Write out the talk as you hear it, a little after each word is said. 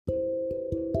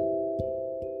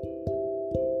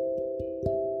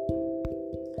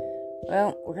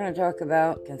Well, we're going to talk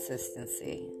about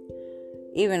consistency.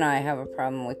 Even I have a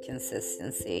problem with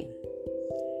consistency.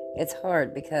 It's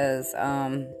hard because,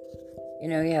 you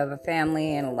have a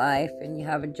family and a life and you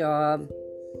have a job.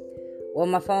 Well,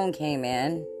 my phone came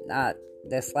in, not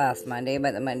this last Monday,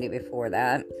 but the Monday before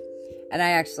that. And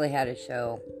I actually had a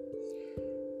show.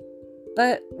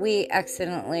 But we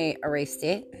accidentally erased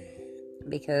it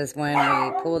because when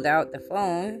we pulled out the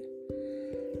phone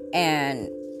and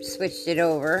switched it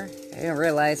over, I didn't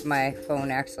realize my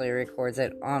phone actually records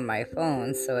it on my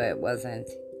phone, so it wasn't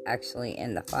actually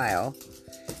in the file.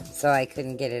 So I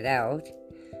couldn't get it out.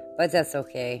 But that's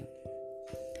okay.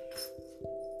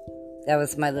 That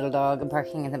was my little dog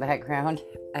barking in the background.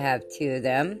 I have 2 of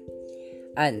them.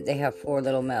 And they have 4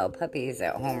 little male puppies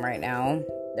at home right now.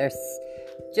 They're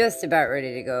just about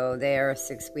ready to go. They are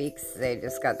 6 weeks. They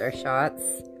just got their shots.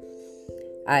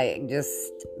 I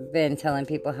just been telling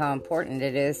people how important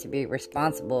it is to be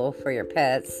responsible for your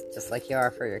pets, just like you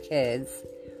are for your kids.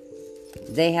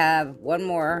 They have one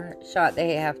more shot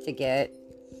they have to get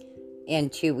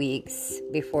in 2 weeks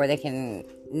before they can,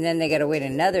 and then they got to wait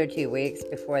another 2 weeks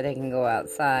before they can go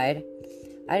outside.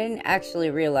 I didn't actually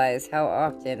realize how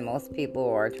often most people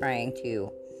are trying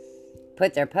to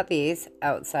put their puppies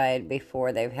outside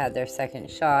before they've had their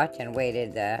second shot and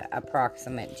waited the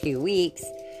approximate 2 weeks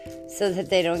so that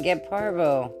they don't get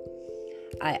parvo.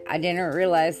 I didn't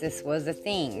realize this was a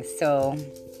thing. So,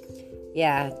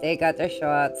 yeah, they got their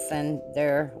shots and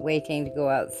they're waiting to go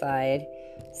outside.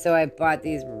 So I bought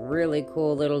these really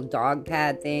cool little dog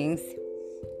pad things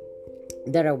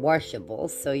that are washable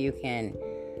so you can,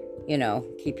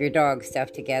 keep your dog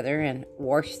stuff together and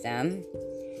wash them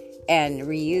and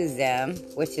reuse them,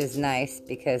 which is nice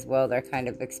because, well, they're kind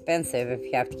of expensive if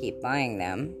you have to keep buying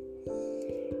them.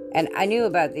 And I knew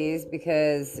about these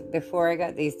because before I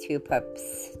got these 2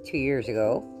 pups 2 years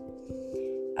ago,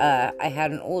 I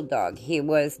had an old dog. He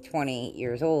was 20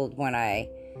 years old when I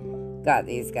got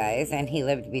these guys, and he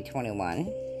lived to be 21.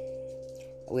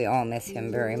 We all miss him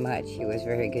very much. He was a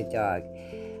very good dog.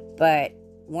 But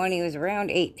when he was around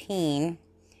 18,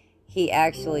 he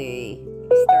actually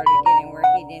started getting where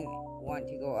he didn't want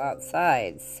to go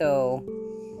outside. So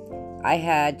I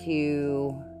had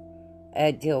to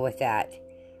deal with that.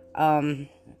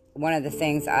 One of the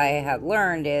things I have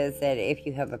learned is that if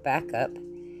you have a backup,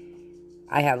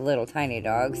 I have little tiny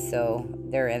dogs, so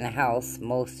they're in the house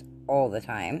all the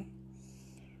time.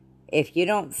 If you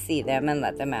don't see them and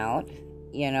let them out,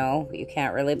 you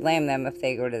can't really blame them if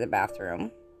they go to the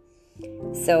bathroom.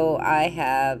 So I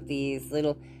have these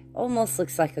little, almost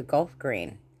looks like a golf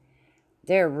green.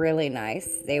 They're really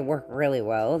nice. They work really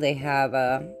well. They have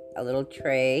a little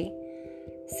tray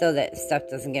so that stuff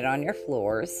doesn't get on your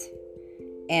floors,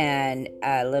 and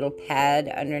a little pad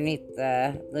underneath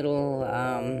the little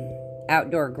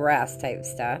outdoor grass type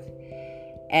stuff.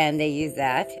 And they use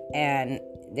that, and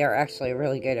they're actually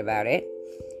really good about it.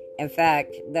 In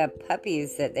fact, the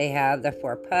puppies that they have, the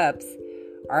 4 pups,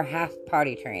 are half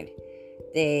potty trained.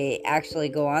 They actually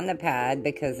go on the pad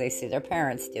because they see their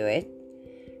parents do it,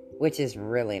 which is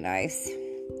really nice.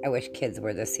 I wish kids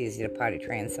were this easy to potty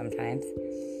train sometimes.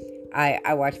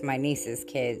 I watch my niece's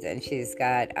kids, and she's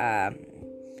got an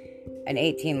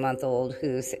 18-month-old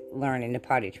who's learning to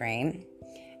potty train.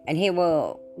 And he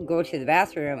will go to the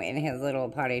bathroom in his little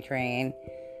potty train,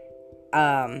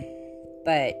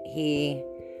 but he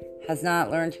has not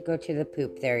learned to go to the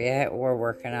poop there yet. We're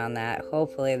working on that.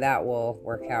 Hopefully that will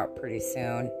work out pretty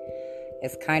soon.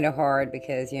 It's kind of hard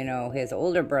because, his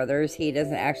older brothers, he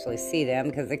doesn't actually see them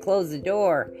because they close the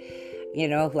door,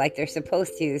 like they're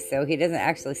supposed to, so he doesn't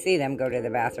actually see them go to the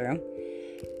bathroom.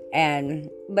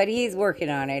 But he's working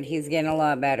on it. He's getting a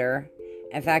lot better.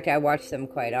 In fact, I watch them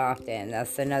quite often.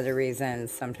 That's another reason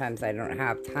sometimes I don't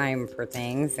have time for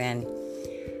things. And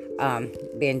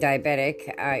being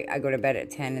diabetic, I go to bed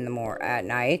at 10 at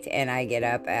night, and I get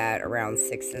up at around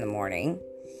 6 in the morning.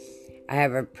 I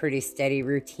have a pretty steady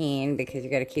routine because you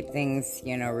got to keep things,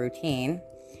 routine.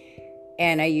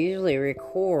 And I usually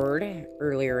record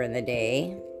earlier in the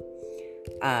day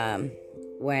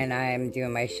when I'm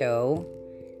doing my show.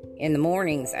 In the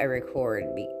mornings, I record,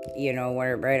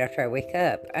 right after I wake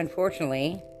up.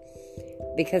 Unfortunately,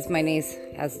 because my niece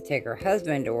has to take her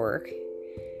husband to work,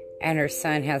 and her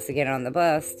son has to get on the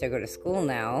bus to go to school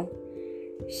now,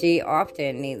 she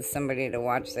often needs somebody to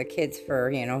watch the kids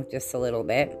for, just a little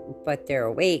bit. But they're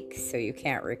awake, so you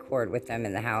can't record with them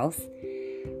in the house.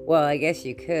 Well, I guess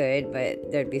you could,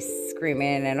 but there'd be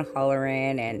screaming and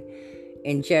hollering and,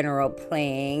 in general,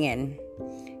 playing. And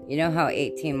you know how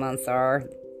 18 months are.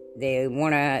 They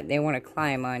wanna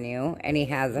climb on you, and he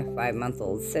has a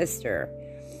 5-month-old sister.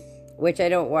 which I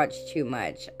don't watch too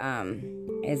much.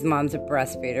 His mom's a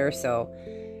breastfeeder, so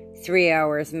 3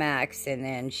 hours max, and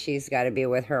then she's got to be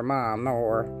with her mom,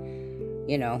 or,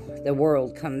 the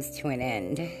world comes to an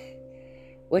end,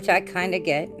 which I kind of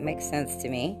get. Makes sense to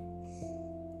me.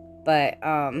 But,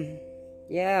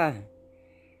 yeah.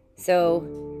 So,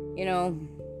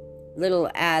 little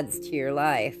adds to your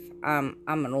life. I'm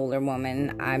an older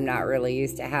woman. I'm not really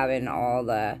used to having all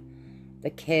the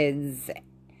kids.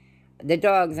 The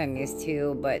dogs I'm used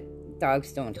to, but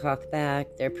dogs don't talk back.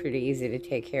 They're pretty easy to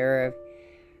take care of,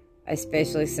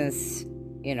 especially since,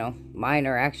 mine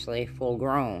are actually full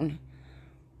grown.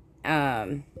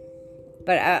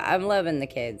 But I'm loving the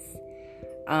kids.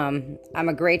 I'm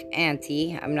a great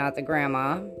auntie. I'm not the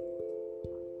grandma.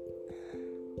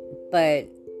 But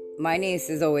my niece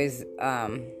has always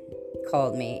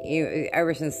called me,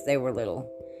 ever since they were little.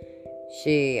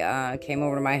 She came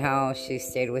over to my house. She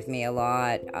stayed with me a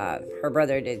lot. Her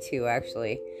brother did too,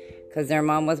 actually, because their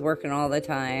mom was working all the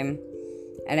time.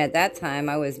 And at that time,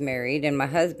 I was married and my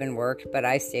husband worked, but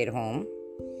I stayed home.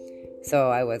 So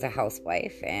I was a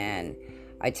housewife, and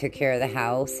I took care of the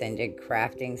house and did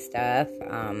crafting stuff.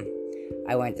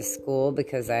 I went to school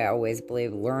because I always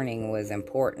believed learning was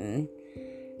important,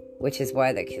 which is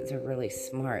why the kids are really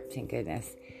smart, thank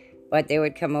goodness. But they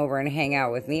would come over and hang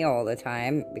out with me all the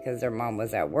time because their mom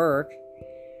was at work.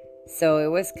 So it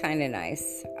was kind of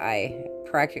nice. I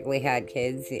practically had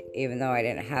kids, even though I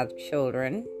didn't have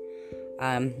children.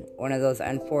 One of those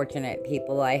unfortunate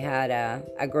people. I had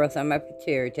a growth on my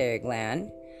pituitary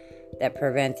gland that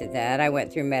prevented that. I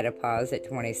went through menopause at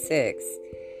 26,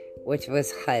 which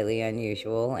was highly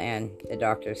unusual, and the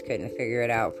doctors couldn't figure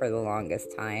it out for the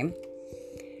longest time.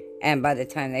 And by the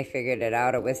time they figured it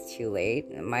out, it was too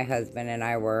late. My husband and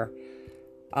I were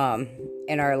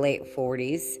in our late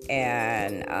 40s,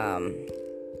 and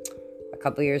a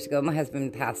couple years ago, my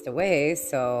husband passed away,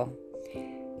 so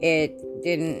it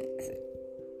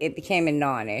became a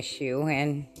non-issue,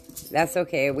 and that's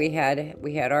okay. We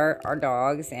had our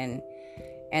dogs and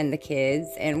the kids,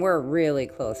 and we're a really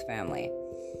close family.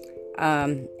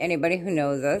 Anybody who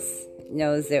knows us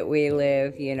knows that we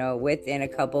live, within a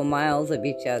couple miles of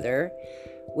each other,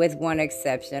 with one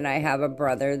exception. I have a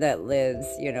brother that lives,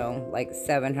 like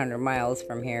 700 miles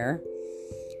from here,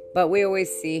 but we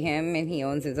always see him, and he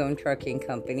owns his own trucking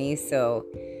company, so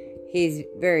he's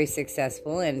very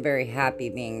successful and very happy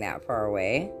being that far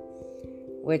away,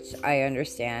 which I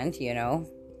understand,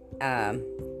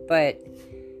 but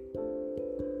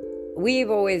we've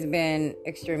always been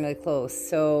extremely close.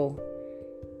 So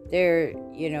there,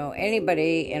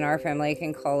 anybody in our family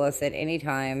can call us at any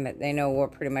time. They know we'll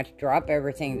pretty much drop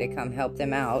everything to come help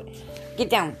them out. Get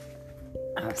down.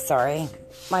 Oh, sorry.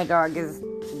 My dog is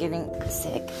getting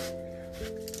sick.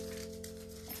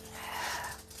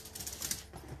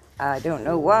 I don't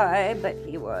know why, but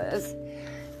he was.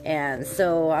 And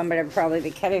so I'm going to probably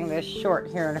be cutting this short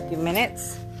here in a few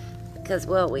minutes. Because,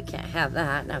 well, we can't have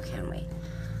that now, can we?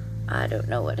 I don't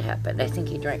know what happened. I think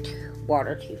he drank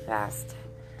water too fast.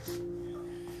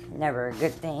 Never a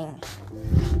good thing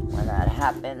when that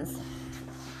happens.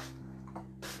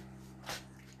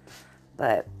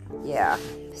 But, yeah,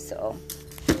 so.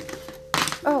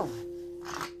 Oh.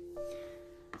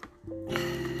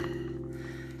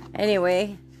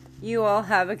 Anyway, you all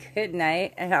have a good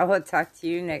night, and I will talk to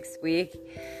you next week.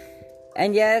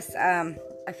 And yes,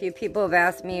 a few people have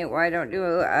asked me why I don't do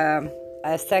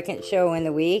a second show in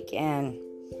the week, and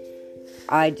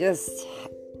I just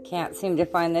can't seem to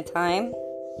find the time.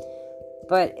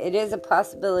 But it is a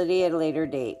possibility at a later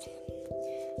date.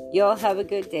 You all have a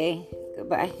good day.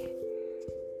 Goodbye.